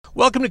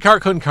Welcome to Car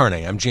Con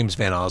Carne. I'm James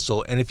Van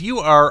Osel, and if you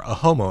are a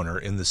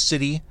homeowner in the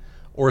city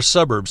or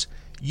suburbs,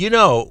 you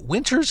know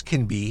winters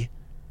can be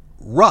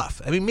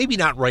rough. I mean, maybe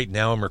not right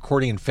now. I'm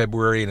recording in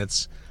February and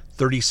it's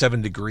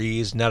 37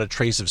 degrees, not a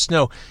trace of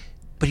snow.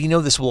 But you know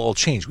this will all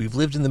change. We've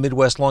lived in the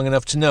Midwest long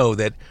enough to know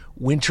that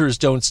winters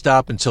don't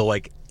stop until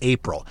like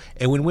April.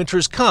 And when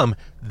winters come,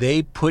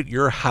 they put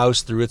your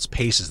house through its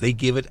paces. They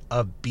give it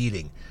a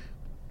beating.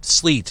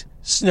 Sleet,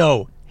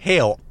 snow,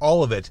 hail,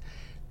 all of it.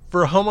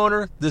 For a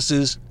homeowner, this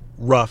is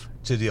rough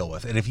to deal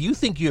with. And if you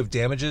think you have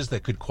damages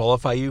that could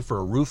qualify you for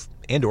a roof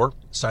and or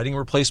siding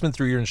replacement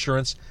through your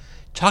insurance,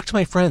 talk to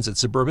my friends at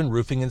Suburban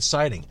Roofing and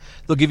Siding.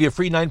 They'll give you a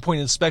free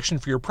 9-point inspection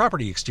for your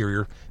property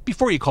exterior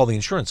before you call the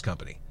insurance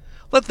company.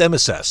 Let them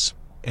assess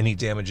any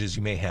damages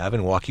you may have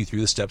and walk you through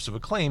the steps of a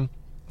claim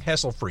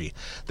hassle-free.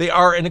 They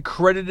are an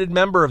accredited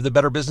member of the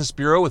Better Business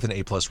Bureau with an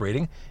A+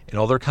 rating, and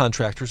all their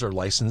contractors are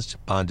licensed,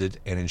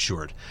 bonded, and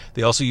insured.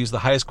 They also use the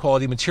highest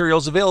quality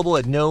materials available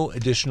at no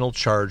additional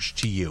charge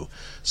to you.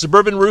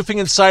 Suburban Roofing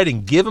and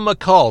Siding, give them a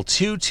call,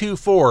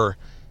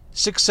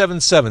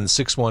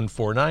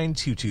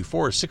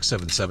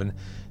 224-677-6149,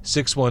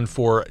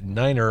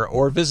 224-677-6149,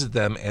 or visit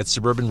them at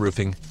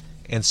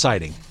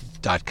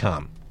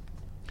suburbanroofingandsiding.com.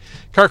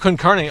 Car Con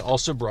Carne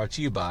also brought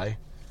to you by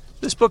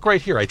this book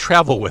right here. I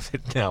travel with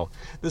it now.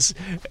 This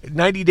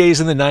 90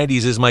 Days in the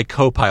 90s is my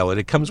co-pilot.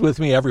 It comes with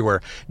me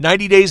everywhere.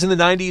 90 Days in the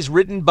 90s,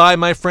 written by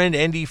my friend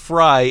Andy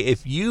Fry.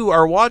 If you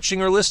are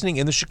watching or listening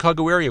in the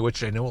Chicago area,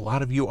 which I know a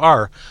lot of you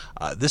are,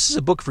 this is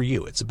a book for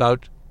you. It's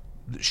about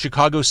the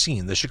Chicago scene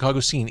in the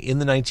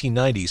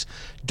 1990s.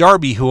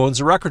 Darby, who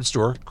owns a record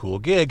store, cool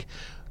gig,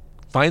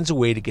 finds a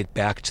way to get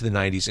back to the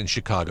 90s in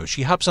Chicago.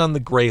 She hops on the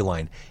Gray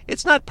Line.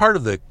 It's not part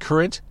of the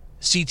current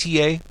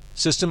CTA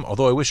system,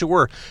 although I wish it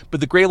were, but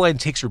the Gray Line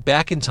takes her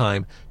back in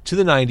time to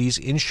the 90s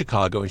in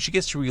Chicago, and she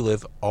gets to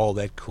relive all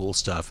that cool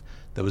stuff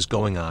that was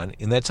going on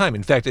in that time.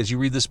 In fact, as you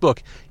read this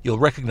book, you'll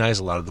recognize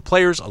a lot of the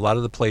players, a lot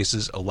of the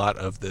places, a lot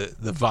of the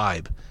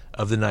vibe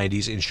of the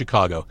 90s in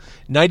Chicago.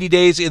 90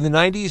 Days in the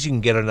 90s, you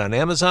can get it on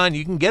Amazon.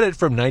 You can get it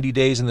from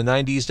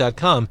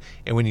 90daysinthe90s.com,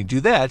 and when you do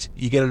that,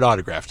 you get it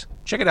autographed.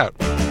 Check it out.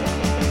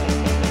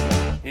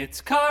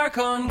 It's Car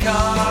Con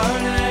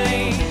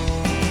Carne.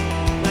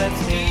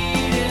 Let's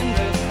eat in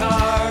the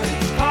car.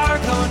 It's Car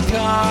Con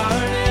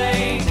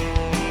Carne.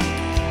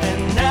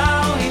 And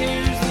now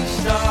here's the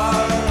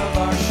star of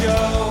our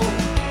show,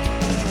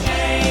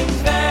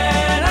 James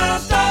Van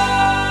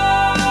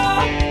Alstyne.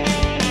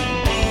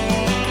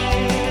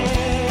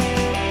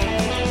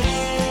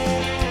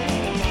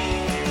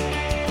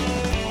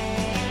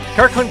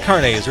 Car Con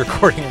Carne is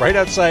recording right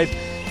outside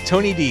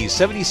Tony D's,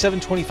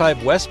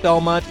 7725 West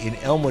Belmont in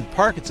Elmwood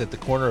Park. It's at the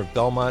corner of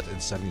Belmont and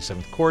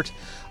 77th Court.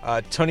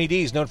 Tony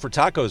D's, known for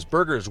tacos,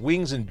 burgers,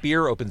 wings, and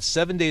beer, open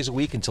 7 days a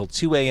week until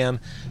 2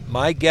 a.m.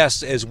 My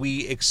guest as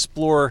we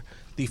explore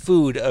the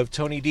food of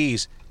Tony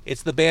D's,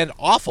 it's the band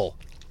Awful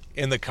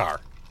in the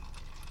car.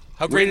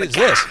 How great is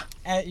this?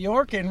 At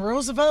York and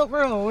Roosevelt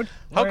Road,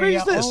 How where great you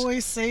is this?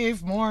 always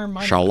save more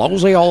money.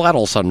 Shalozy Old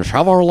Edelson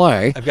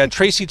Chevrolet. I've got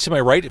Tracy to my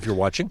right, if you're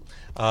watching.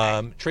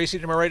 Tracy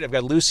to my right. I've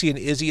got Lucy and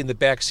Izzy in the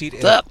back seat.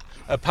 And up?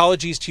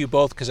 apologies to you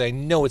both because I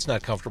know it's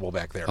not comfortable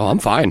back there. Oh, I'm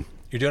fine.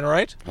 You're doing all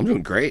right? I'm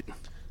doing great.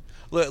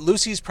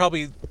 Lucy's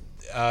probably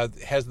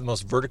has the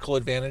most vertical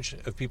advantage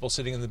of people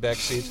sitting in the back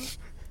seat.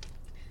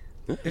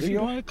 If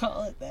you want to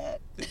call it that.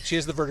 She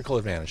has the vertical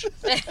advantage.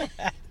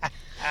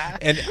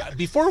 And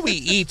before we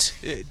eat,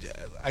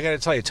 I got to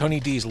tell you, Tony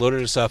D's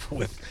loaded us up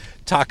with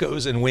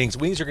tacos and wings.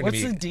 Wings are going to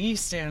What's be... the D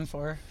stand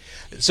for?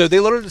 So they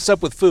loaded us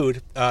up with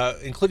food,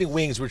 including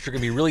wings, which are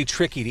going to be really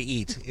tricky to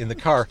eat in the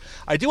car.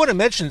 I do want to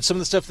mention some of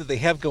the stuff that they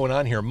have going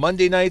on here.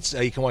 Monday nights,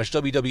 you can watch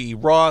WWE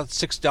Raw,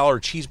 $6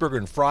 cheeseburger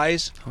and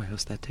fries. Oh, I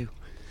host that too.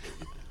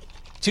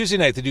 Tuesday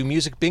night, they do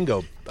music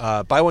bingo.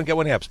 Buy one, get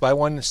one halves. Buy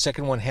one,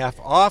 second one half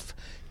off.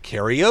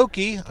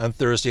 Karaoke on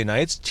Thursday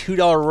nights.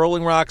 $2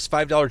 Rolling Rocks,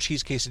 $5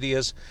 cheese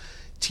quesadillas.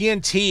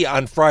 TNT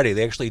on Friday.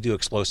 They actually do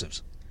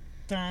explosives.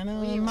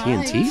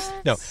 TNT?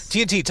 No,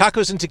 TNT,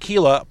 tacos and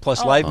tequila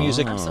plus live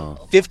music.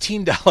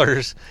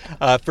 $15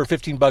 for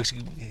 $15.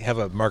 You can have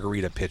a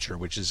margarita pitcher,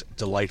 which is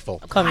delightful.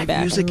 Coming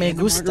back. Music Me and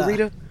the gusta.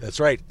 margarita? That's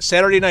right.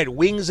 Saturday night,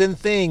 wings and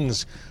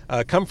things.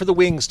 Come for the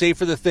wings, stay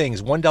for the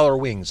things. $1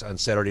 wings on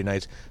Saturday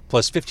nights,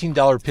 plus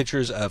 $15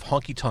 pitchers of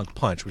Honky Tonk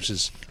Punch, which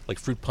is like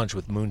fruit punch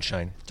with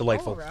moonshine.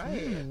 Delightful.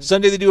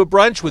 Sunday they do a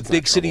brunch with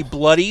Big City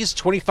Bloodies.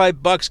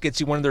 $25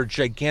 gets you one of their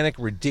gigantic,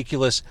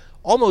 ridiculous,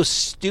 almost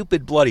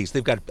stupid Bloodies.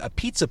 They've got a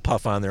pizza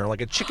puff on there,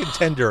 like a chicken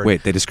tender.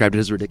 Wait, they described it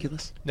as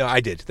ridiculous? No,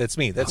 I did. That's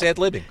me. That's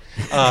ad-libbing.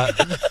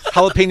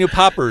 Jalapeno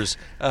poppers,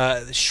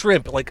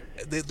 shrimp. Like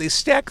they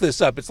stack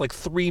this up. It's like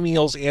 3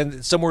 meals,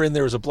 and somewhere in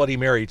there is a Bloody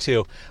Mary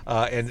too,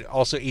 and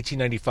also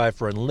 $18.95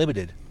 for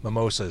unlimited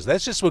mimosas.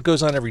 That's just what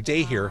goes on every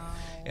day here.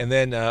 And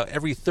then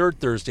every third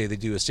Thursday they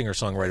do a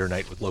singer-songwriter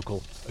night with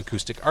local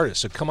acoustic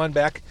artists. So come on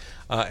back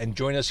and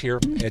join us here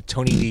at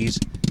Tony D's,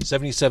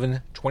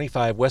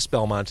 7725 West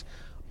Belmont.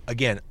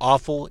 Again,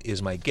 Awful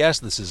is my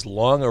guest. This is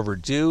long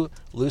overdue.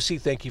 Lucy,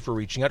 thank you for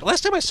reaching out.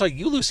 Last time I saw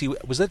you, Lucy,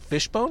 was that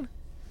Fishbone?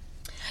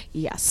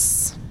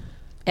 Yes.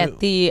 At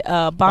the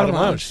Bottom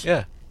Lounge.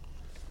 Yeah.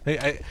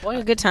 Hey, What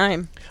a good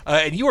time.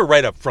 and you were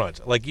right up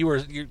front. Like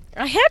you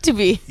I had to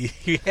be.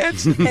 you had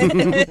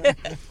to.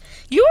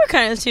 You were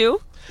kind of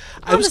too.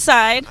 On the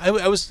side. I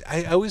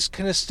always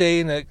kind of stay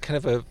in a kind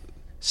of a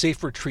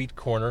safe retreat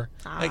corner.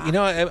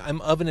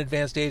 I'm of an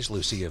advanced age,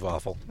 Lucy, of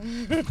awful.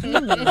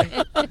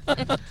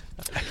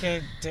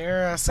 Okay,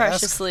 dare us ask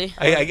Preciously.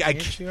 what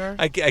age you are?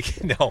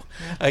 No,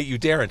 you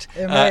daren't.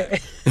 Will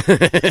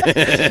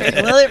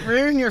it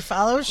ruin your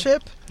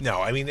fellowship?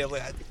 No, I mean,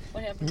 What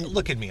happened?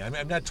 look at me.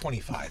 I'm not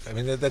 25. I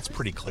mean, that's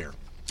pretty clear.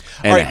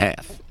 And All a right.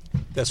 half.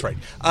 That's right.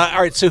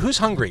 All right, so who's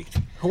hungry?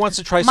 Who wants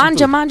to try some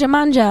Manja, food? manja,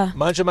 manja.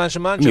 Manja, manja,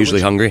 manja. I'm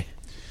usually hungry.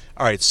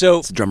 All right, so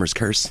It's a drummer's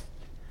curse.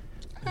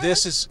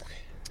 this is...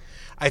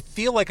 I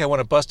feel like I want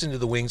to bust into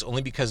the wings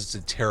only because it's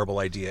a terrible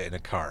idea in a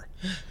car.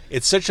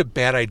 It's such a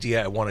bad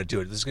idea, I want to do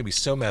it. This is going to be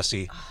so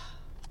messy.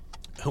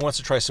 Who wants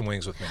to try some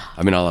wings with me?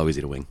 I mean, I'll always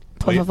eat a wing.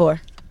 Por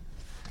favor.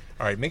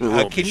 All right,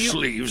 Roll can the you...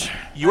 sleeves.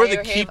 You are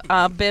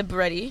the Bib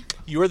ready.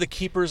 You are the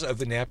keepers of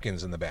the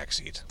napkins in the back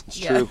seat. It's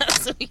true.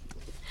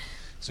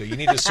 So you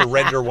need to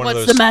surrender one What's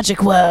of those... the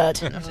magic word?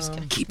 No, I'm just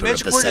kidding. Keeper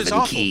Magic of the word is 7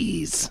 awful.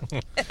 keys.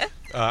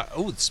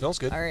 Oh, it smells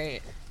good. All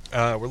right.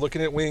 We're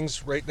looking at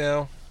wings right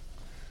now.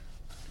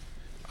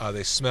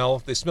 They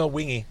smell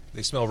wingy.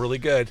 They smell really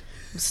good.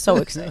 I'm so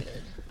excited.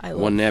 I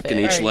love One napkin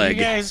it. each All right, leg.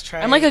 you guys try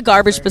I'm like a it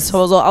garbage first.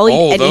 disposal. I'll eat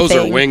Oh, anything. those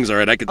are wings. All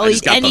right, I I'll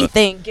just eat got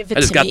anything. Give it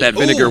I just to got me. that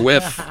vinegar Ooh.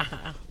 whiff.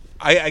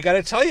 I got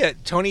to tell you,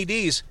 Tony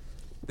D's,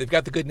 they've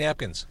got the good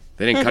napkins.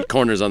 They didn't cut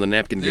corners on the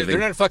napkin They're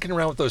giving. not fucking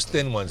around with those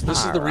thin ones.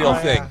 This is the real Oh,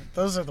 thing. yeah,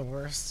 those are the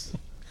worst.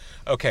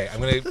 Okay,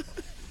 I'm going to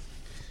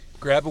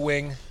grab a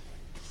wing,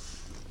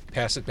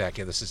 pass it back.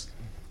 Yeah, this is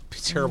a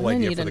terrible I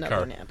idea need for the another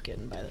car.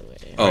 napkin, by the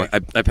way. Oh,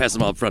 I passed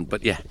them all up front,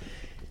 but yeah.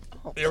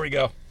 There we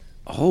go.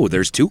 Oh,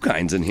 there's 2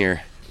 kinds in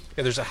here.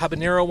 Yeah, there's a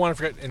habanero one,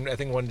 and I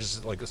think one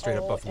just like a straight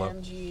up buffalo.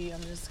 OMG,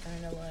 I'm just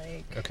kind of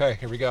like, Okay,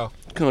 here we go.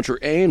 Country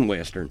and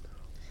Western.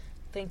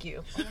 thank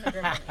you. I'm gonna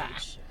grab one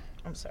each.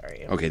 I'm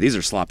sorry. Okay, these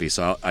are sloppy,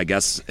 so I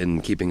guess in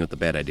keeping with the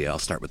bad idea, I'll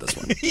start with this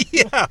one.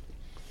 Yeah. Oh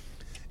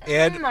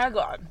And my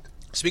god.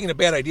 speaking of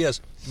bad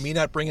ideas, me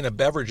not bringing a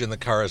beverage in the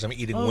car as I'm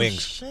eating Oh, wings.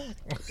 shit.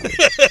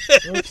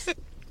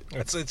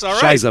 It's all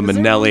right. Shiza Is there one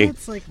Manelli.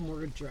 that's like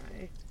more dry?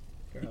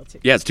 Here, I'll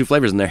take Yeah, it's 2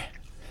 flavors in there.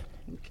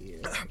 Thank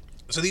you.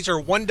 So these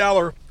are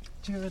 $1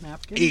 Do you have a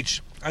napkin?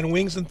 each on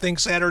Wings and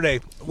Things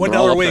Saturday. We're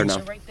all $1 up there wings.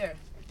 now. Right there.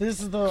 This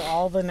is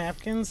all the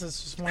napkins?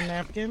 It's just one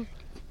napkin?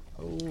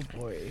 Oh,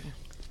 boy.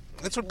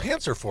 That's what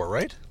pants are for,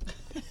 right?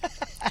 You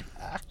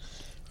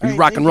Alright,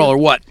 rock and roll or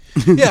what?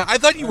 Yeah, I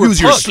thought you were Use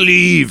your punk.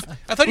 sleeve.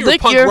 I thought you were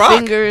Lick punk your rock.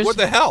 fingers. What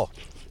the hell?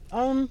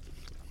 All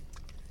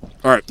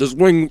right, this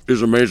wing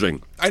is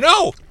amazing. I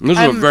know. This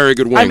is a very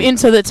good wing. I'm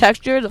into the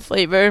texture, the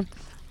flavor.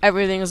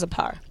 Everything is a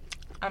par.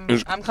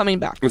 I'm coming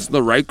back. It's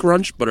the right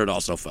crunch, but it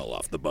also fell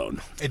off the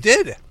bone. It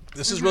did.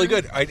 This is really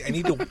good. I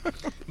need to.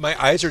 My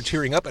eyes are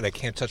tearing up, and I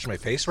can't touch my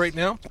face right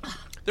now.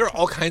 There are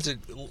all kinds of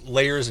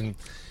layers and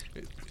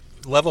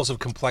levels of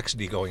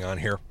complexity going on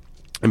here.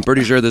 I'm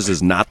pretty sure this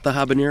is not the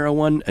habanero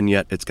one, and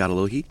yet it's got a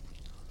little heat.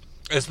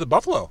 It's the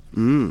buffalo.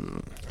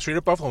 Straight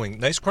up buffalo wing.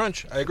 Nice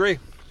crunch. I agree.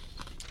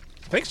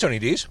 Thanks, Tony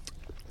D's.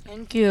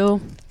 Thank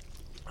you.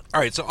 All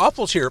right, so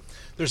Awful's here.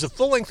 There's a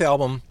full-length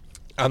album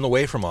on the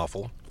way from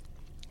Awful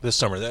this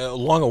summer.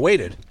 Long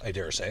awaited, I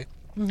dare say.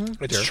 I dare.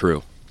 It's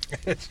true.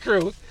 It's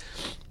true.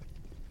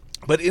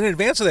 But in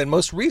advance of that,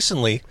 most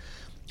recently,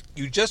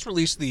 you just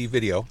released the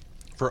video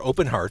for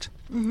Open Heart,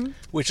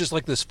 which is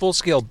like this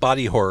full-scale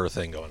body horror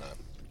thing going on.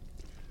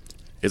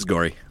 It's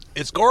gory.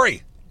 It's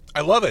gory.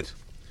 I love it.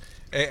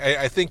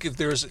 I think if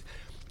there's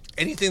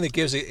anything that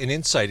gives an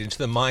insight into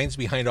the minds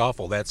behind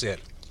Awful, that's it.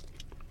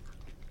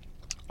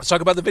 Let's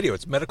talk about the video.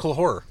 It's medical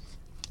horror.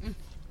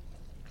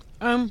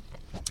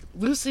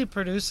 Lucy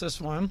produced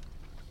this one.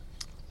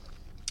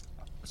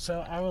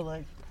 So I would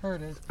like her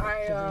to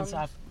kick this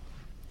off.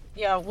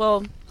 Yeah,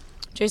 well,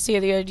 JC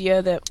had the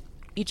idea that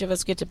each of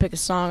us get to pick a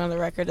song on the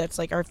record that's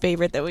like our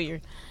favorite that we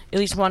at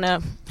least want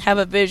to have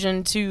a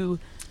vision to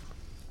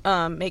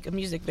make a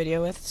music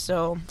video with.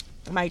 So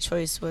my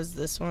choice was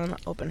this one,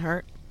 Open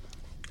Heart.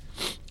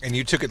 And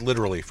you took it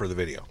literally for the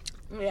video.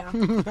 Yeah.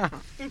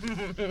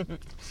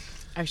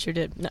 I sure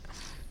did. No.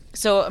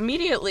 So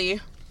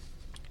immediately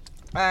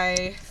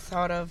I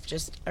thought of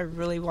I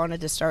really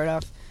wanted to start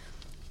off,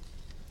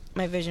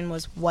 my vision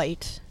was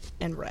white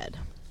and red.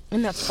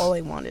 And that's all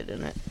I wanted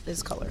in it,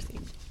 is color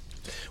theme.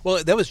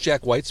 Well, that was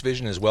Jack White's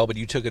vision as well, but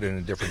you took it in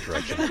a different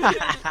direction.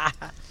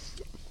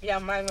 Yeah,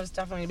 mine was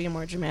definitely be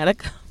more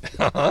dramatic.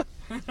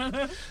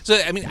 So,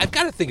 I mean, I've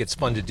got to think it's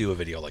fun to do a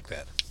video like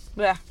that.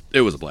 Yeah.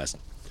 It was a blast.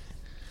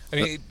 I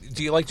mean,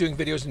 do you like doing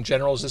videos in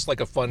general? Is this like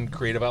a fun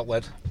creative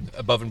outlet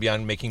above and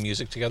beyond making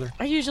music together?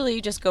 I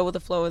usually just go with the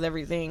flow with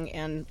everything,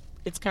 and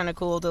it's kind of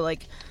cool to,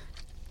 like,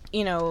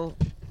 you know,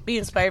 be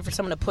inspired for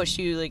someone to push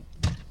you, like,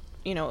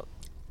 you know,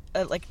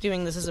 like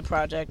doing this as a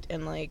project,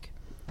 and, like,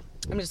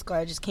 I'm just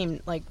glad it just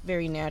came, like,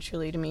 very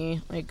naturally to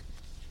me, like,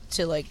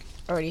 to, like,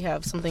 already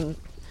have something,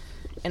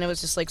 and it was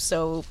just, like,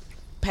 so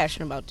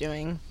passionate about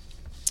doing.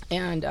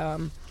 And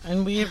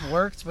And we've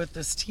worked with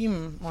this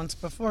team once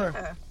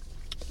before.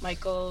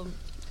 Michael,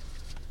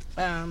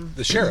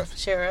 The sheriff.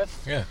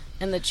 sheriff, Yeah.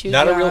 and the Chew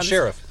Not a real Johns.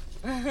 sheriff.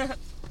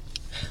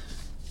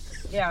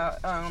 Yeah,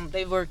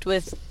 they've worked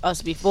with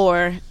us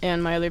before,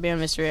 and my other band,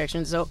 Mystery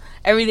Action. So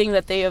everything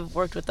that they have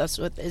worked with us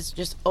with is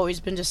just always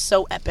been just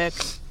so epic,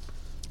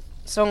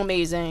 so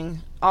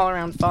amazing, all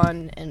around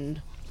fun,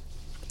 and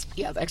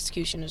yeah, the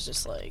execution is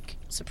just like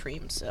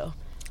supreme. So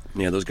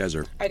Yeah, those guys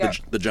are. I got-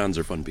 The Johns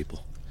are fun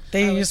people.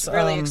 They I was use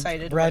really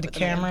excited to work Red with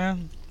them again. camera,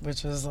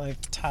 which is like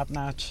top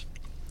notch.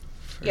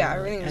 yeah,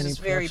 everything is any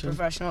just very production.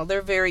 professional.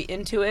 They're very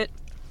into it.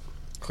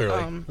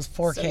 Clearly. It's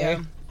 4K. So,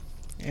 yeah.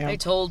 Yeah. I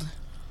told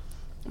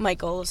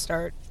Michael to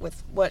start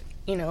with what,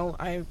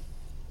 I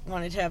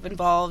wanted to have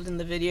involved in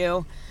the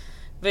video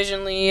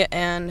visually,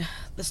 and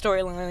the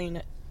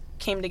storyline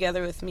came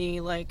together with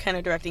me, like, kind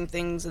of directing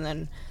things, and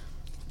then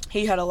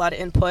he had a lot of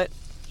input,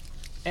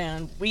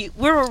 and we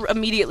were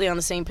immediately on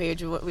the same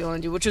page of what we want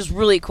to do, which was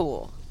really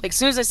cool. Like, as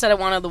soon as I said I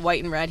wanted the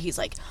white and red, he's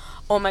like,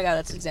 oh my god,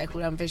 that's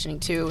exactly what I'm visioning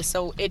too.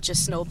 So it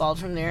just snowballed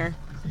from there.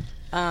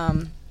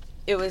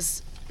 It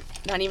was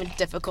not even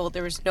difficult.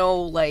 There was no,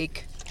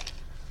 like,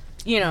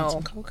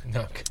 No.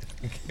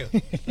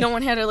 no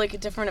one had a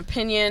different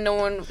opinion. No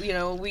one,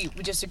 we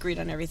just agreed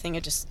on everything.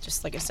 It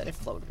just like I said, it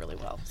flowed really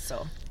well.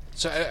 So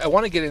So I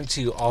want to get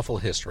into awful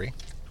history.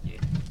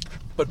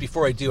 But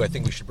before I do, I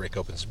think we should break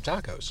open some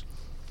tacos.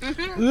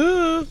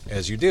 Ooh,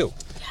 As you do.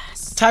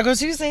 Taco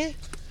Tuesday.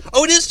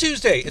 Oh, it is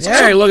Tuesday. It's,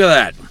 Hey, look at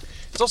that.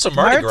 also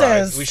Mardi Gras.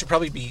 Martha's. We should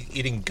probably be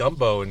eating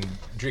gumbo and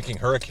drinking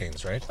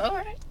hurricanes, right? all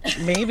right,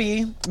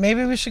 Maybe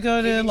we should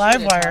go to Maybe we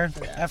should Livewire talk for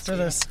that, after too.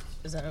 this.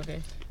 is that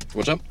okay?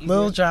 What's up?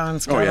 Lil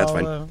John's got Oh yeah, it's all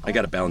fine. the I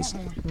got it balanced.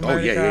 Oh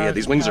Mardi yeah. Gras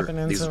These wings are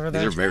happenings these over are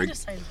there. very.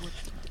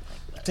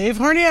 Dave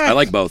Horniak. I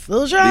like both.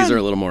 Lil Jon. These are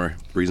a little more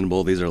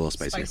reasonable. These are a little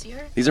spicier.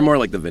 Spicier? These are more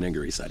like the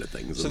vinegary side of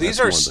things. So and these that's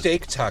are more the-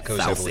 steak tacos,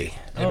 I Southie. believe.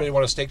 Anybody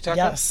want a steak taco?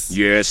 Yes.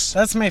 Yes.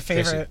 That's my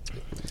favorite.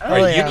 All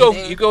right, Oh,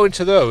 yeah. you go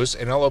into those,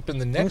 and I'll open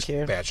the next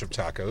you. batch of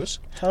tacos.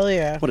 Hell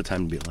yeah. What a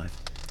time to be alive.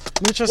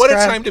 Muchas What a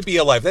time to be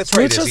alive. That's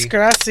right, Muchas Izzy.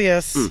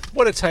 gracias.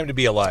 What a time to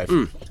be alive.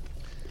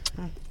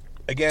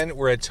 Again,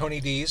 we're at Tony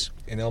D's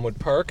in Elmwood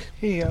Park.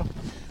 Here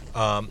you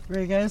go.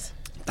 Ready, guys?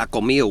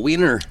 Taco Mia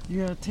wiener.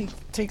 You gotta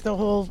take the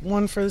whole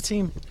one for the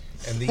team.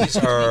 And these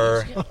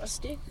are A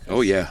steak?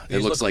 Oh yeah. It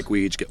These looks look- like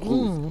we each get.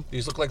 Ooh.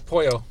 these look like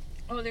pollo.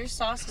 Oh, there's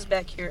sauces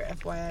back here,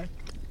 FYI.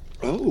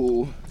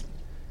 Oh.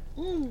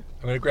 I'm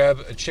gonna grab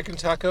a chicken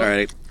taco. All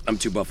right. I'm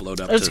too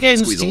buffaloed up It's to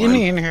getting squeeze a steamy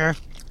lime. in here.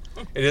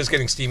 It is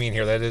getting steamy in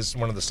here. That is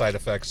one of the side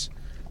effects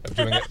of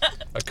doing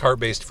a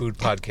car-based food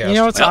podcast. You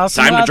know what's Well,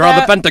 awesome time to about draw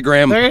that? the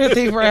pentagram. They're gonna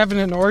think we're having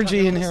an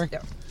orgy in here.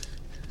 Yeah.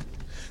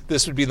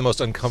 This would be the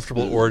most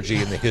uncomfortable orgy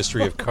in the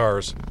history of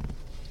cars.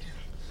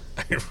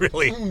 I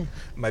really,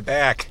 my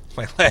back,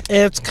 my leg.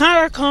 It's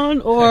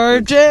Carcon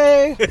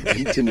orgy.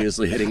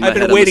 Continuously hitting my I've head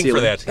been on the waiting for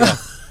ceiling. that. Yeah.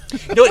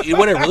 You know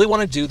what I really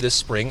want to do this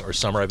spring or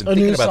summer? I've been A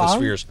thinking new about this song?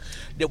 for years.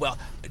 No, well,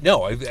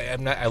 no,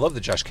 I'm not. I love the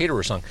Josh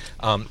Caterer song.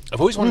 I've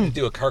always wanted to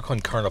do a Carcon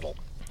Carnival,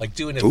 like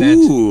do an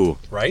event, Ooh.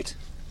 right?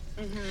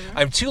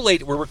 I'm too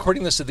late. We're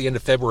recording this at the end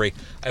of February.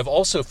 I've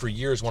also for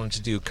years wanted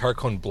to do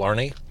Carcon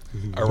Blarney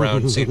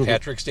around St.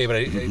 Patrick's Day, but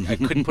I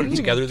couldn't put it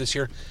together this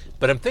year.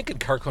 But I'm thinking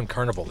Carcon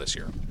Carnival this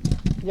year.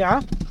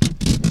 Yeah.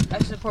 I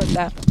support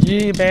that.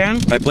 G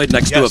band. I played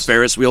next to a Yes.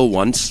 Ferris wheel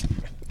once.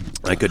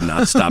 I could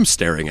not stop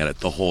staring at it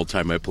the whole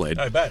time I played.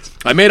 I bet.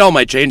 I made all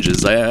my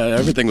changes.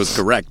 Everything was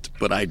correct,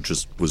 but I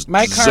just was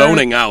My car-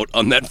 zoning out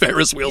on that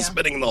Ferris wheel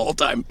spinning the whole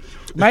time.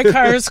 My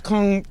car's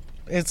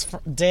it's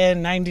dead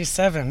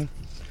 97.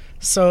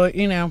 So,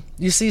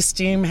 you see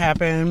steam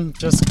happen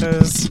just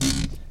because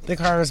the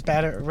car is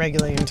bad at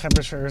regulating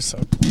temperature. So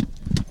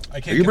I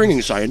can't Are you get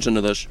bringing science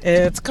into this?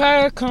 it's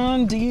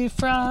Carcon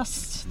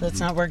defrost. That's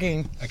not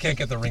working. I can't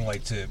get the ring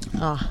light to.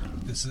 Oh.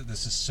 This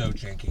is so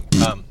janky.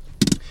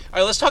 All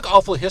right, let's talk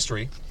awful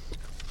history.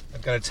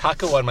 I've got a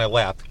taco on my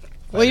lap.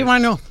 What do you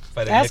want to know?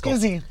 had a Ask nickel.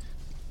 Izzy.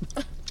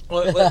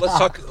 Well, let's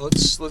talk.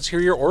 Let's hear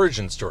your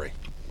origin story.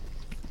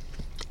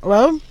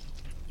 Well,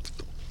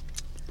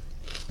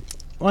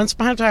 once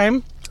upon a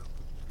time,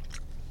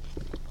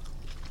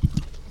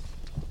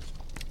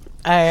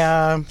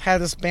 I had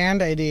this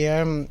band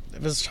idea. And I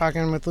was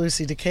talking with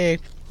Lucy Decay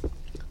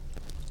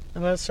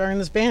about starting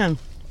this band.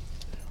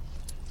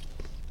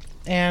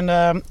 And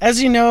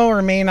as you know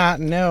or may not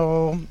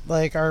know,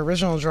 like our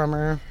original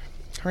drummer,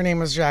 her name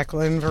was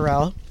Jacqueline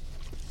Varel,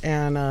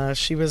 and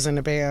she was in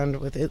a band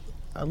with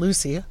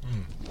Lucy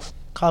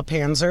called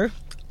Panzer.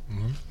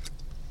 Mhm.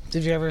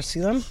 Did you ever see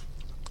them?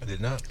 I did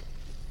not.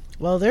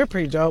 Well, they're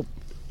pretty dope.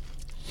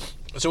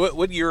 So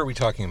what year are we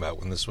talking about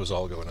when this was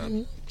all going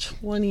on?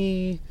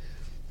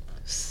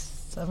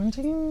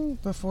 2017,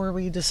 before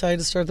we decided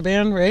to start the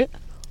band, right?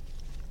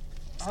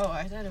 Oh,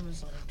 I thought it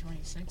was like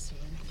 2016.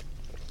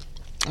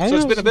 I So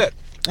it's know been a bit.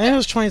 I think it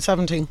was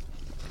 2017.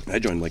 I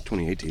joined like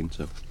 2018,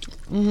 so.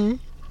 Mm-hmm.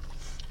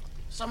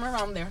 Somewhere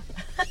around there.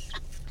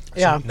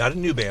 Yeah. Not a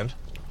new band.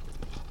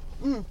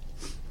 Well,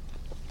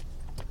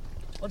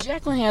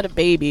 Jacqueline had a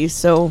baby,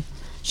 so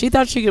she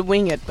thought she could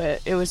wing it,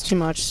 but it was too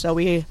much. So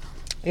we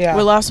Yeah.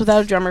 were lost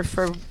without a drummer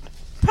for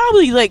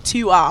probably like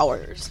 2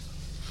 hours.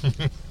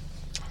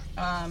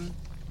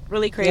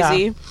 Really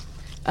crazy.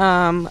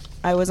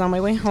 I was on my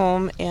way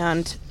home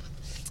and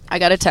I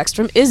got a text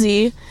from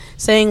Izzy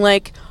saying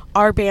like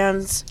our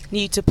bands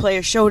need to play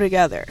a show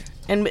together.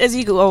 And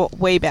Izzy go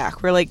way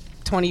back. We're like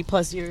 20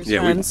 plus years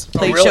friends.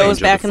 Played really? shows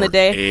back in the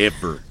day.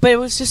 Forever. But it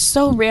was just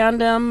so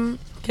random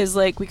because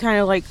like we kind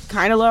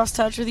of lost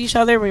touch with each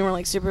other. We were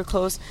like super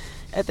close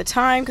at the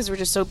time because we're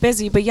just so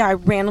busy. But yeah, I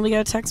randomly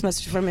got a text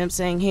message from him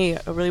saying, "Hey,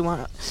 I really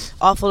want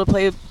Awful to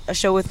play a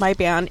show with my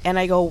band." And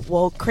I go,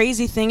 "Well,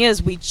 crazy thing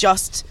is, we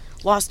just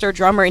lost our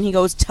drummer." And he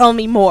goes, "Tell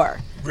me more."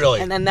 Really?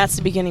 And then that's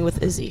the beginning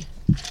with Izzy.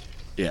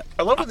 Yeah.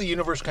 I love when the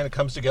universe kind of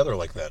comes together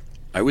like that.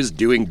 I was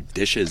doing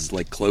dishes,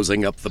 like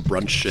closing up the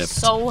brunch shift.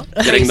 So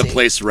getting the crazy.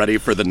 place ready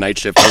for the night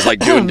shift. I was like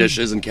doing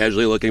dishes and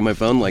casually looking at my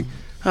phone like,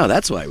 oh,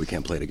 that's why we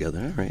can't play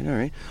together. All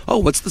right. Oh,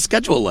 what's the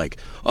schedule like?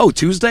 Oh,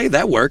 Tuesday?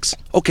 That works.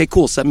 Okay,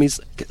 cool. Send me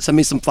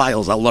some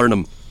files. I'll learn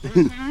them.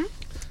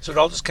 So it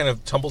all just kind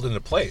of tumbled into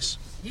place.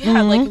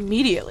 Yeah, like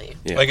immediately.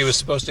 Yeah. Like it was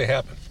supposed to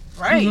happen.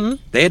 Right.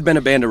 They had been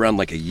a band around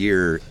like a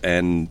year,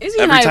 and Izzy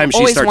and every I time she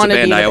always starts a wanted to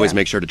band, be in I a always band.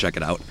 make sure to check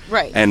it out.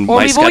 Right. And Or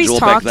my we've always schedule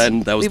back talked,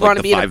 then, that was we like wanna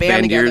the be in a 5 band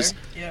band years.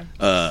 together.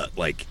 Yeah.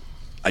 Like,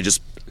 I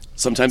just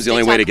sometimes the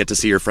only way to get to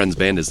see your friend's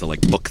band is to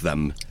like book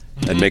them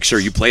and make sure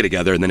you play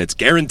together, and then it's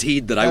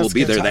guaranteed that I will That's be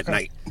good there that taco.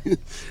 night.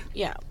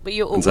 Yeah, but we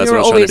so that's were what I was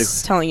trying to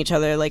always telling each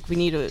other like we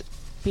need to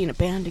be in a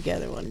band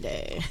together one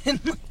day.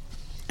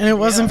 And it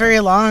wasn't very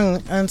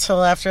long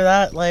until after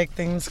that, like,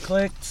 things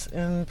clicked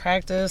in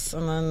practice,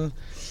 and then,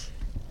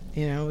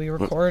 you know, we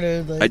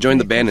recorded. Like, I joined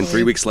the pretty band, and 3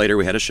 quickly. weeks later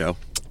we had a show.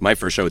 My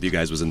first show with you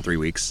guys was in 3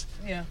 weeks.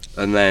 Yeah.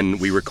 And then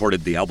we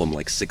recorded the album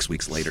like 6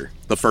 weeks later.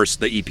 The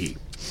EP.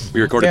 We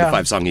recorded Yeah. the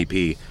 5-song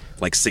EP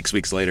like 6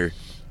 weeks later.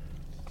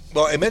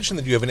 Well, I mentioned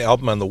that you have an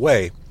album on the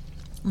way.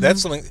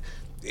 That's something.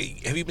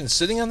 Have you been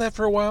sitting on that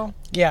for a while?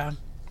 Yeah.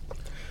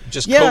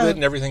 Just Yeah. COVID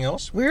and everything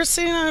else? We were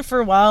sitting on it for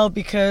a while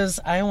because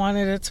I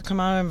wanted it to come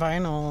out on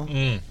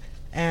vinyl.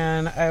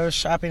 And I was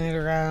shopping it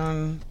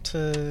around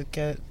to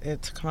get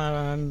it to come out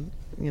on,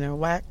 you know,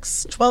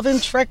 wax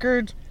 12-inch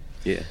record.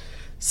 Yeah.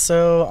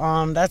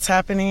 So that's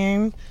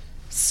happening.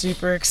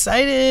 Super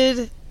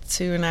excited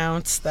to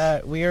announce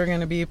that we are going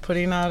to be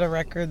putting out a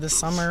record this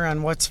summer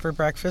on What's for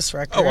Breakfast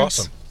Records. Oh,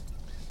 awesome.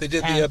 They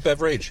did the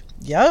beverage.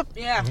 Yep.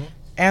 Yeah.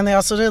 And they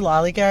also did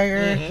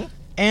Lollygagger.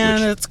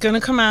 And it's going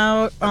to come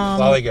out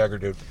Lollygagger,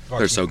 dude.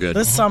 They're so good.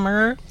 this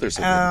summer. They're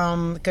so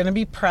good. Going to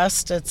be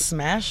pressed at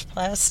Smash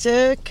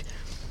Plastic,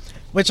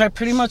 which I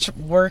pretty much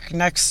work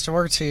next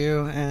door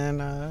to,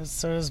 and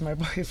so does my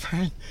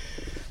boyfriend.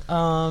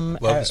 Love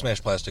the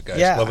Smash Plastic guys.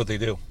 yeah. Love what they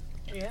do.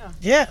 Yeah.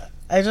 Yeah,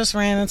 I just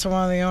ran into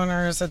one of the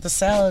owners at the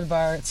salad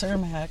bar at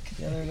Cermak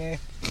the other day.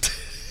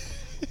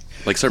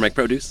 Like Cermak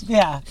Produce?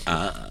 Yeah,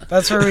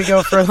 that's where we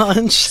go for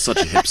lunch.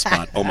 Such a hip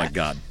spot. Oh my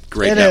God.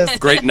 Great, It is.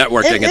 great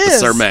networking It at is.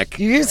 the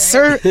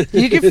Cermak.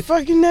 You can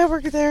fucking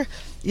network there.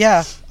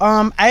 Yeah.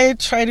 I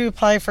tried to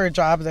apply for a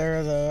job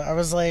there though. I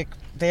was like,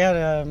 they had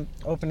an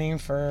opening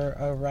for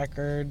a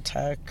record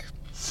tech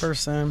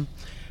person,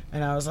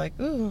 and I was like,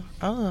 ooh,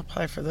 I'll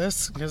apply for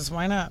this because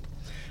why not?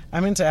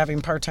 I'm into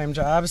having part-time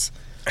jobs.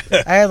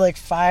 I had like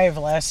 5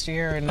 last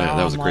year, and Oh, yeah, now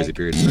that was I'm a crazy like,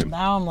 period of time.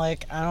 now I'm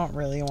like, I don't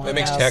really want. That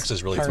makes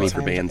taxes really fun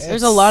for bands.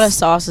 There's a lot of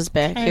sauces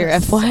back here,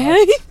 Yes.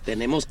 FYI.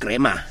 Tenemos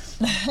crema.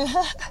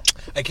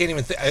 I can't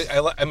even think.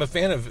 I'm a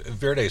fan of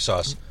Verde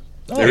sauce.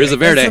 There is a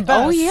Verde.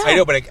 Oh, yeah. I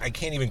know, but I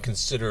can't even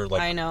consider,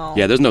 like... I know.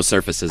 Yeah, there's no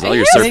surfaces. All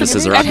your It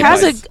surfaces are It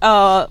has occupied.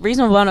 a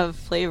reasonable amount of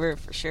flavor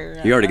for sure.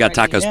 You already got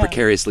tacos Yeah.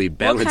 precariously What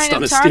balanced kind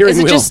on a of taco? steering Is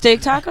it wheel. just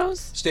steak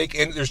tacos? Steak,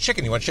 and there's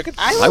chicken. You want chicken?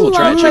 I will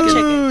try a love chicken.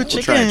 Ooh, We'll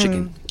try a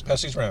chicken.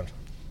 Pass these around.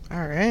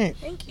 All right.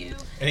 Thank you.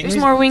 Any- There's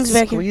more wings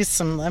back here. Squeeze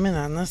some lemon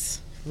on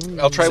this.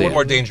 I'll try Say one it.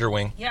 more danger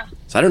wing. Yeah.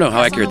 So I don't know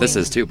how That's accurate not a this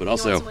wing. is too, but He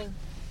wants a also wing.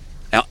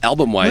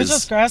 album-wise,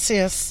 Muchas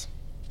gracias.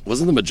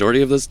 wasn't the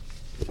majority of this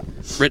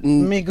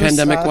written Me gusta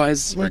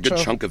pandemic-wise, or a good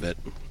mucho. chunk of it?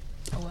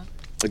 what?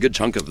 A good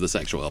chunk of this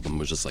actual album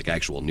was just like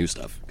actual new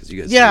stuff because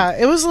you guys. Yeah,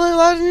 it was a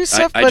lot of new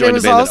stuff, I but it joined a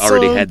was band also that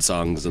already had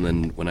songs, and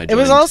then when I joined,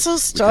 was also we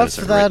kinda stuff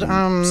started that,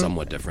 writing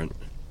somewhat different.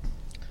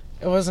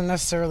 it wasn't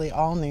necessarily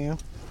all new.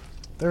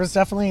 There was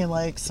definitely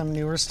like some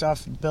newer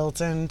stuff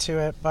built into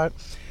it, but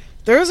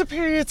there was a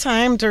period of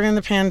time during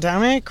the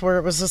pandemic where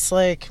it was just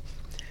like,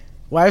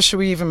 why should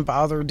we even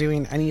bother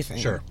doing anything?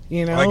 Sure.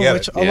 You know, I get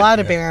which it. a Yeah. lot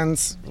of Yeah.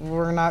 bands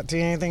were not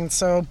doing anything.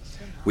 So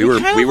We were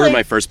kinda we were like-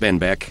 my first band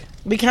back.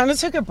 we kind of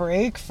took a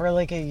break for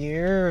like a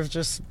year of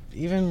just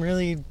even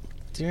really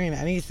doing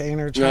anything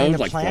or it trying was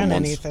to like 4 plan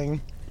months.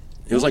 anything.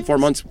 It was like 4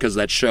 months because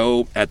that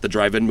show at the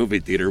drive-in movie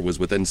theater was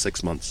within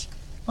 6 months.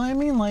 Well, I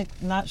mean, like,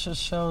 not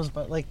just shows,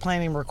 but like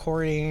planning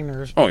recording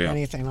or Oh, yeah.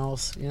 anything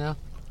else, you know?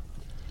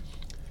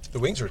 The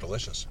wings are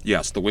delicious.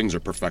 Yes, the wings are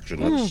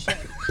perfection. That's-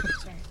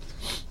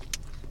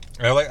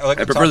 I like.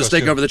 I prefer the tacos,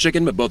 steak too. over the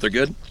chicken, but both are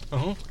good.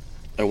 Mhm.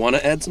 I want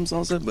to add some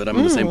salsa, but I'm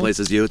in the same place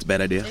as you. It's a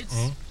bad idea.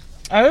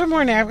 I have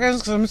more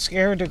napkins because I'm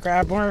scared to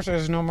grab more if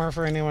there's no more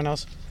for anyone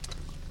else.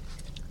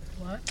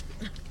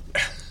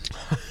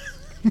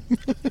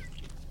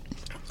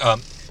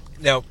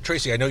 Now,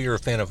 Tracy, I know you're a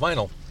fan of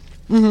vinyl.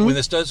 Mm-hmm. When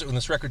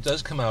this record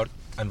does come out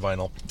on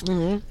vinyl,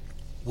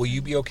 will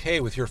you be okay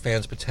with your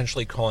fans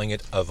potentially calling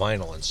it a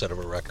vinyl instead of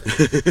a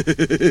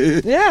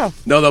record? Yeah.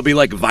 No, they'll be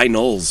like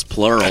vinyls,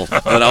 plural,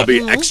 and I'll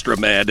be extra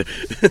mad.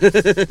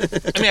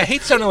 I mean, I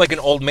hate sounding like an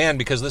old man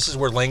because this is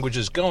where language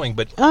is going,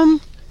 but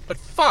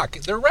fuck,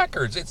 they're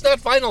records. It's not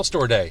vinyl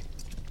store day.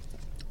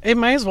 It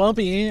might as well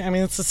be. I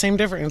mean, it's the same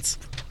difference.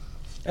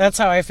 That's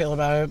how I feel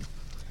about it.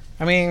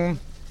 I mean,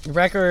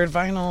 record,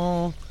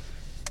 vinyl,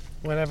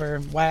 whatever,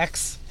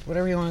 wax,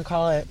 whatever you want to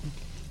call it.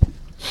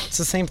 It's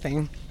the same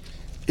thing.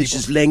 It's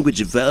just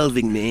language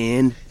evolving,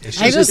 man.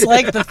 I just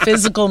like the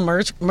physical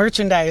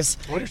merchandise.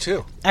 I do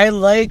too. I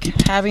like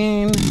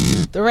having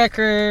the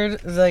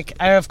record. Like,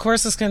 of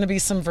course, it's going to be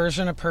some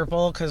version of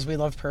purple because we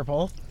love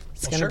purple.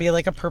 It's going to sure. be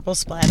like a purple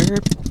splatter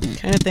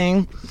kind of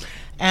thing.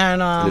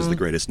 And It is the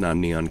greatest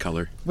non-neon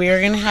color. we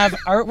are going to have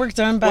artwork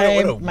done by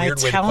What a my weird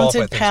way to talented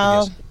qualify things,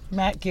 pal, but yes.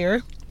 Matt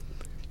Gear.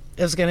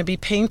 Is going to be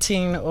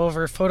painting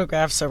over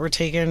photographs that were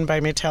taken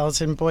by my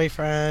talented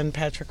boyfriend,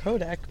 Patrick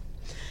Kodak,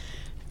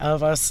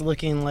 of us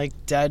looking like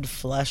dead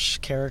flesh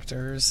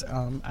characters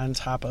on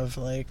top of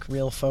like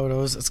real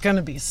photos. It's going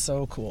to be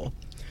so cool.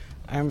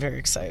 I'm very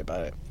excited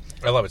about it.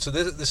 I love it. So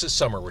this is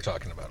summer we're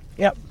talking about.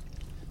 Yep.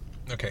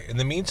 Okay. In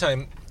the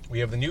meantime, we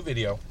have the new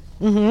video.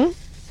 Mm-hmm.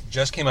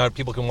 Just came out.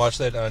 People can watch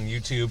that on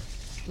YouTube.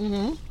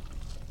 Mm-hmm.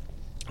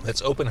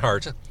 That's Open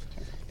Heart.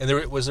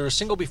 And was there a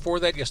single before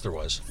that? Yes, there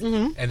was.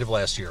 Mm-hmm. End of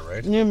last year,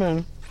 right? Yeah,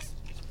 man.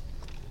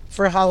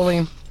 For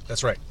Halloween.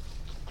 That's right.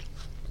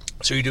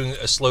 So you're doing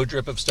a slow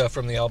drip of stuff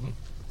from the album?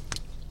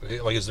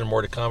 Like, is there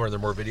more to come? Are there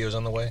more videos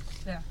on the way?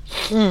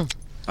 Yeah.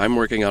 I'm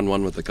working on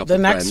one with a couple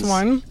The next friends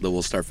one- that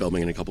we'll start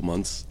filming in a couple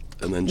months.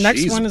 And then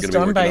Next she's one going is to be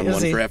done working by on one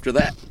Izzy. for after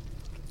that.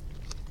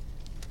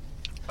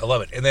 I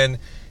love it. And then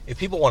if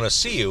people want to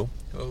see you,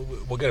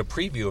 we'll get a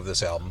preview of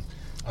this album.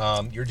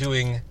 You're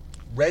doing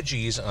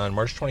Reggie's on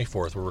March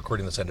 24th. We're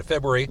recording this end of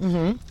February.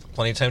 Mm-hmm.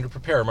 Plenty of time to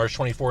prepare. March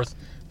 24th,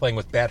 playing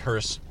with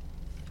Bathurst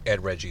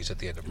at Reggie's at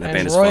the end of That March. band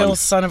And is Royal fun.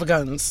 Son of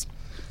Guns.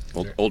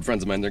 Old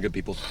friends of mine, they're good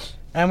people.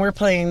 And we're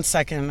playing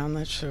second on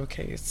that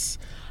showcase.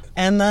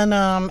 And then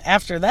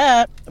after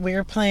that, we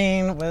are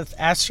playing with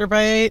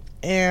Astrobite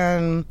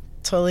and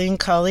Tolene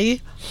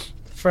Cully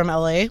from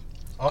LA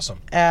Awesome.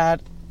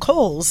 at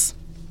Kohl's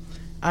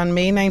on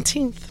May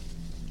 19th.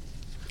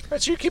 All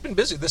right, so you're keeping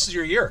busy. This is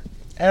your year.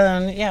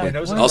 And yeah, Yeah,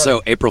 no, it's we're-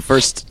 Also, April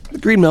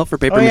 1st, Green Mill for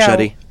Paper oh, yeah,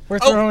 Machete. we're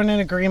Oh. throwing in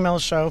a Green Mill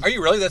show. Are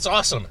you really? That's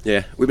awesome.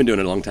 Yeah, we've been doing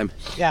it a long time.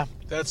 Yeah.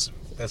 That's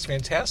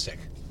fantastic.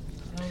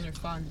 Those are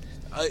fun.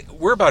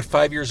 We're about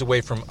 5 years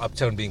away from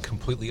Uptown being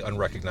completely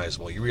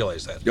unrecognizable. You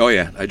realize that? Oh,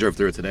 yeah, I drove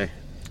through it today.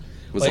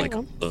 It was Like-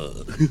 like,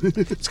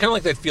 It's kind of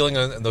like that feeling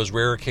on those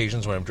rare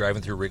occasions when I'm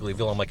driving through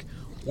Wrigleyville. I'm like,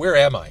 where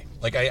am I?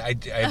 Like, I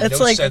have It's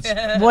no like, sense.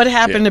 what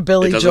happened to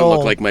Billy it doesn't Joel?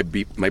 look like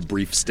my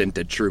brief stint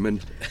at Truman.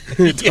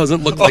 It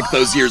doesn't look like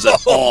those years at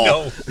all.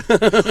 No.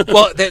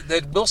 Well,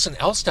 that Wilson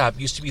L stop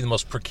used to be the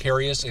most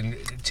precarious and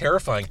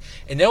terrifying,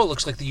 and now it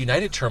looks like the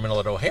United Terminal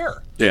at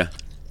O'Hare. Yeah.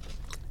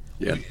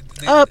 Yeah.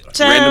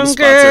 Uptown Random spots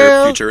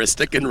girl. are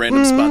futuristic and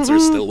random spots are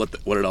still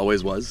what it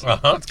always was.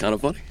 Uh-huh. It's kind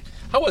of funny.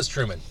 How was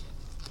Truman?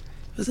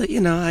 Is that,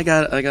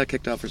 I got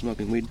kicked out for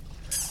smoking weed.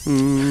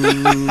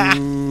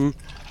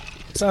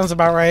 Sounds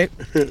about right.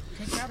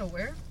 Kicked out of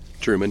where?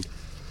 Truman.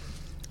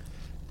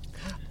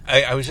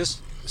 I was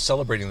just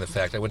celebrating the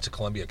fact I went to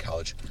Columbia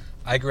College.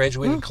 I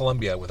graduated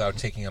Columbia without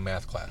taking a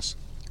math class.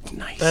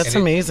 Nice. That's And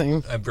it-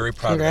 amazing. I'm very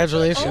proud of that.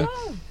 Congratulations.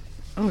 Oh.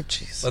 Oh,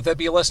 jeez. Let that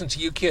be a lesson to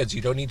you kids.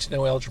 You don't need to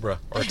know algebra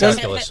or Does-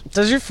 calculus.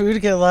 Does your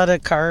food get a lot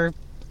of car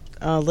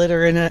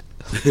litter in it?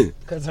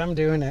 Because I'm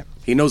doing it.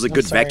 He knows a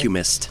good sorry.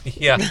 vacuumist.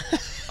 Yeah.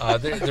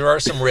 There are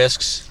some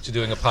risks to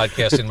doing a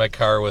podcast in my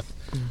car with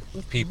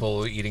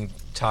people eating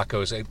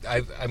tacos.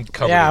 I'm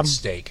covered Yeah. in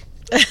steak.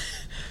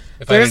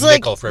 If I had There's a like,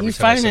 nickel for every you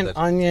time I find said an that.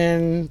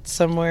 onion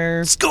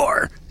somewhere.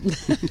 Score!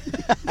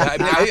 I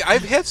mean,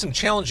 I've had some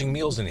challenging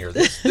meals in here.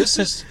 This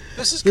is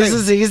This kind of,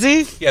 is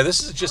easy. yeah.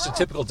 This is just a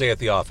typical day at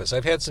the office.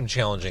 I've had some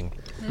challenging.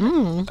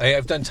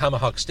 I've done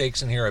tomahawk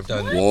steaks in here. I've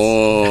done.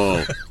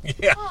 Whoa.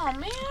 Yeah. Oh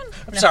man.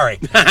 I'm sorry,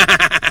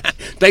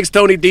 Thanks,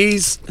 Tony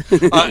D's.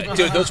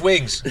 dude. Those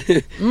wings.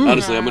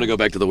 Honestly, I'm going to go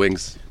back to the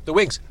wings. The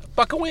wings.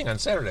 Buck a wing on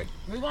Saturday.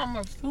 We want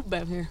more food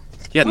back here.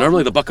 Yeah,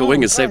 normally the bucket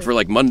wing is saved for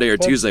like Monday or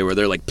Tuesday where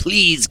they're like,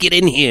 please get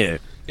in here.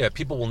 Yeah,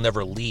 people will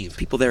never leave.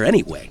 People there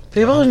anyway.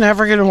 People are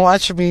never going to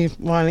watch me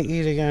want to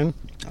eat again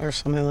or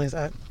something like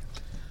that.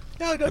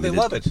 No, they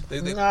love it.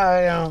 No,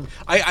 I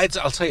don't.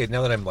 I'll tell you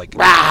now that I'm like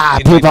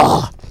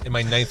people. in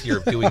my 9th year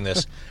of doing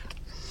this.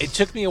 It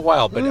took me a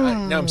while, but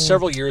now I'm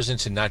several years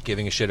into not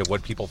giving a shit of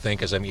what people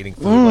think as I'm eating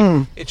food.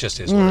 Like, it just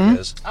is what it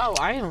is. Oh,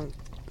 I don't.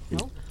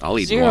 I'll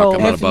eat Zero. walk.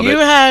 I'm not If above you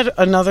it. had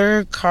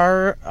another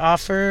car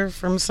offer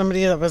from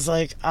somebody that was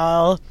like,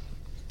 I'll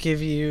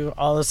give you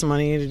all this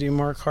money to do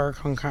more car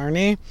con carne,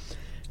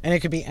 and it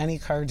could be any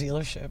car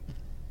dealership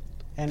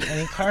and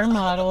any car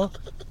model,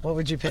 what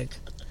would you pick?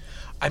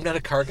 I'm not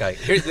a car guy.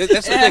 That's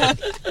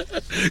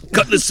the thing.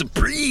 Cutlass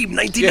Supreme,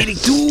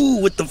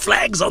 1982, with the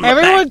flags on the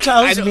Everyone back.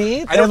 tells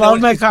me they love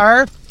my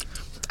car.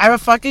 I have a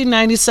fucking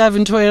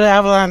 97 Toyota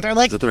Avalon. They're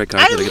like, Is that the right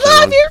car? I Did I get that love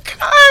wrong? your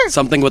car.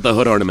 Something with the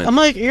hood ornament. I'm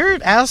like, you're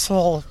an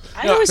asshole.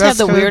 I always That's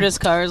have the good. weirdest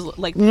cars.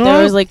 Like Yeah. they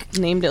always like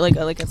named it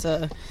like it's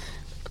a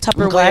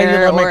Tupperware glad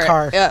you love my or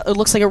car. it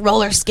looks like a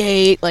roller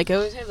skate. Like I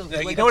always have the, Now,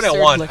 like, you know what I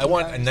absurd want? I looking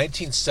want a cars.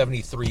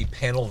 1973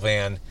 panel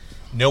van,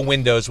 no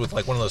windows, with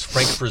like one of those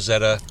Frank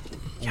Frazetta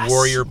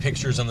warrior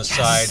pictures on the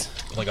side,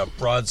 with like a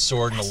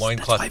broadsword and a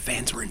loincloth. That's why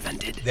vans were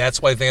invented.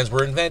 That's why vans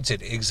were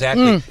invented.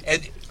 Exactly.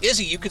 And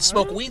Izzy, you could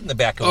smoke weed in the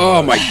back of one Oh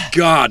of those. my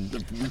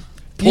God.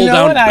 Pull You know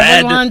down what I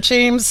bed, would want,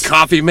 James?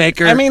 coffee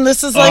maker. I mean,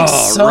 this is like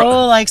Oh, so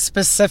right. like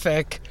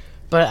specific,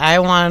 but I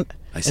want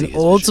I see an his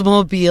vision.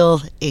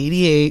 Oldsmobile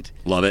 88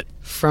 Love it.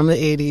 from the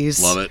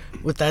 80s. Love it.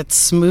 With that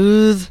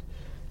smooth,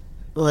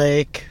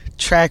 like,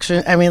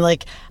 traction. I mean,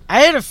 like,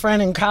 I had a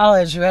friend in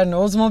college who had an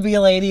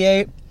Oldsmobile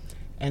 88,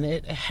 and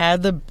it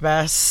had the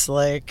best,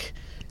 like,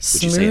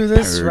 Would you say it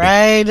smoothest purred?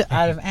 ride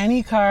out of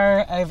any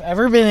car I've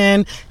ever been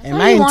in I my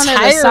thought you wanted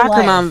entire a soccer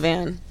life. mom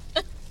van.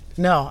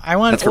 No, I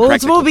want That's for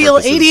practical Oldsmobile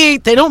purposes.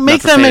 88. They don't Not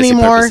make for them fantasy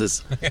anymore.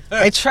 purposes.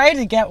 I tried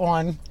to get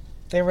one.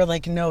 They were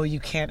like, no, you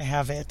can't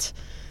have it.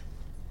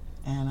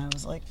 And I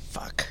was like,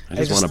 fuck. I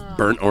just want a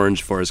burnt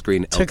orange forest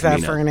green El took that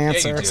Camino. for an you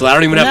answer. do. So I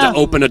don't even have to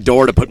Yeah. open a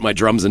door to put my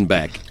drums in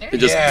back. It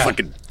just Yeah.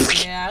 fucking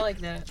Yeah, I like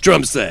that.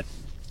 drum set.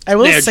 I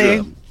will Snare say,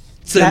 drum.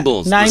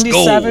 Cymbals. Let's go.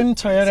 97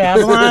 Toyota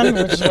Avalon,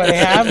 which is what I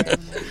have.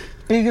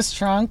 Biggest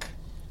trunk.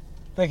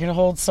 They can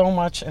hold so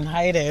much and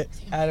hide it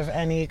out of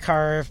any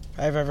car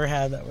I've ever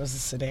had that was a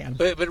sedan.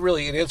 But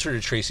really, in answer to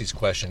Tracy's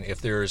question,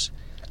 if there's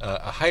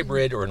a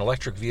hybrid or an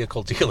electric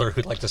vehicle dealer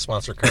who'd like to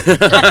sponsor Car,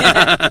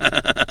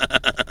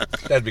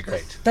 that'd be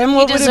great. Then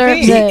what would it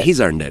deserves be? it.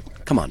 He's earned it.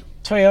 Come on.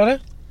 Toyota?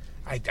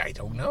 I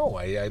don't know.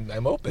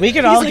 I'm open. We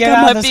could all like, get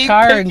I'm out a of this big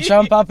car and piggy.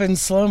 jump up in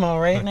slow-mo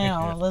right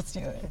now. Let's do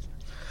it.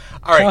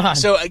 All Come right. on.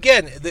 So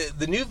again,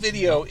 the new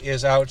video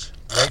is out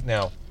right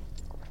now.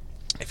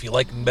 If you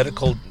like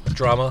medical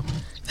drama,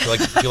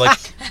 if you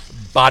like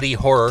body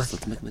horror,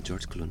 Let's make him a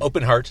George Clooney.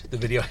 Open Heart, the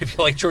video. If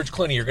you like George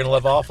Clooney, you're gonna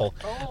love Awful.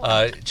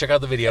 Check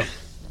out the video.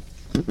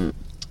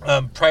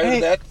 Prior to Hey,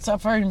 that,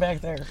 stop farting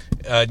back there.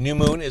 New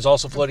Moon is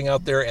also floating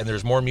out there, and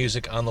there's more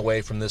music on the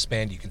way from this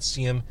band. You can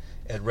see them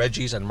at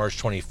Reggie's on March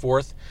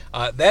 24th.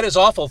 That is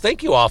Awful.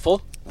 Thank you,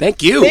 Awful.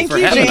 Thank you Thank for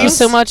you, having Thank you James. us.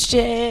 so much,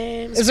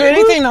 James. Is there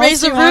anything else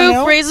Raise the you wanna roof.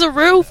 know? Raise the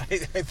roof.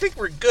 I think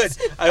we're good.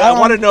 I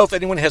want to know if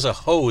anyone has a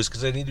hose,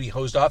 because I need to be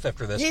hosed off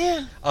after this.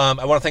 Yeah.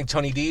 I want to thank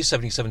Tony D,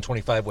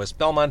 7725 West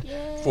Belmont,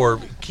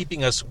 for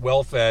keeping us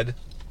well fed.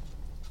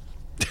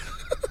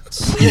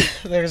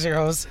 There's your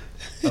hose.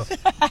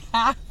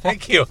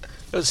 Thank you.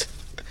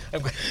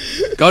 I'm,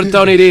 Go to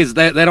Tony D's.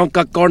 They don't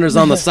cut corners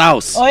on the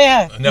sauce. Oh,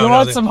 yeah. No, you no,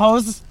 want they- some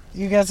hose?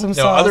 You got some no,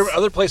 sauce.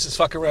 other places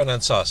fuck around on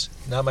sauce.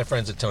 Not my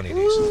friends at Tony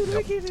D's.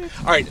 Nope.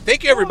 All right.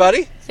 Thank you,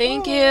 everybody.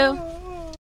 Thank you.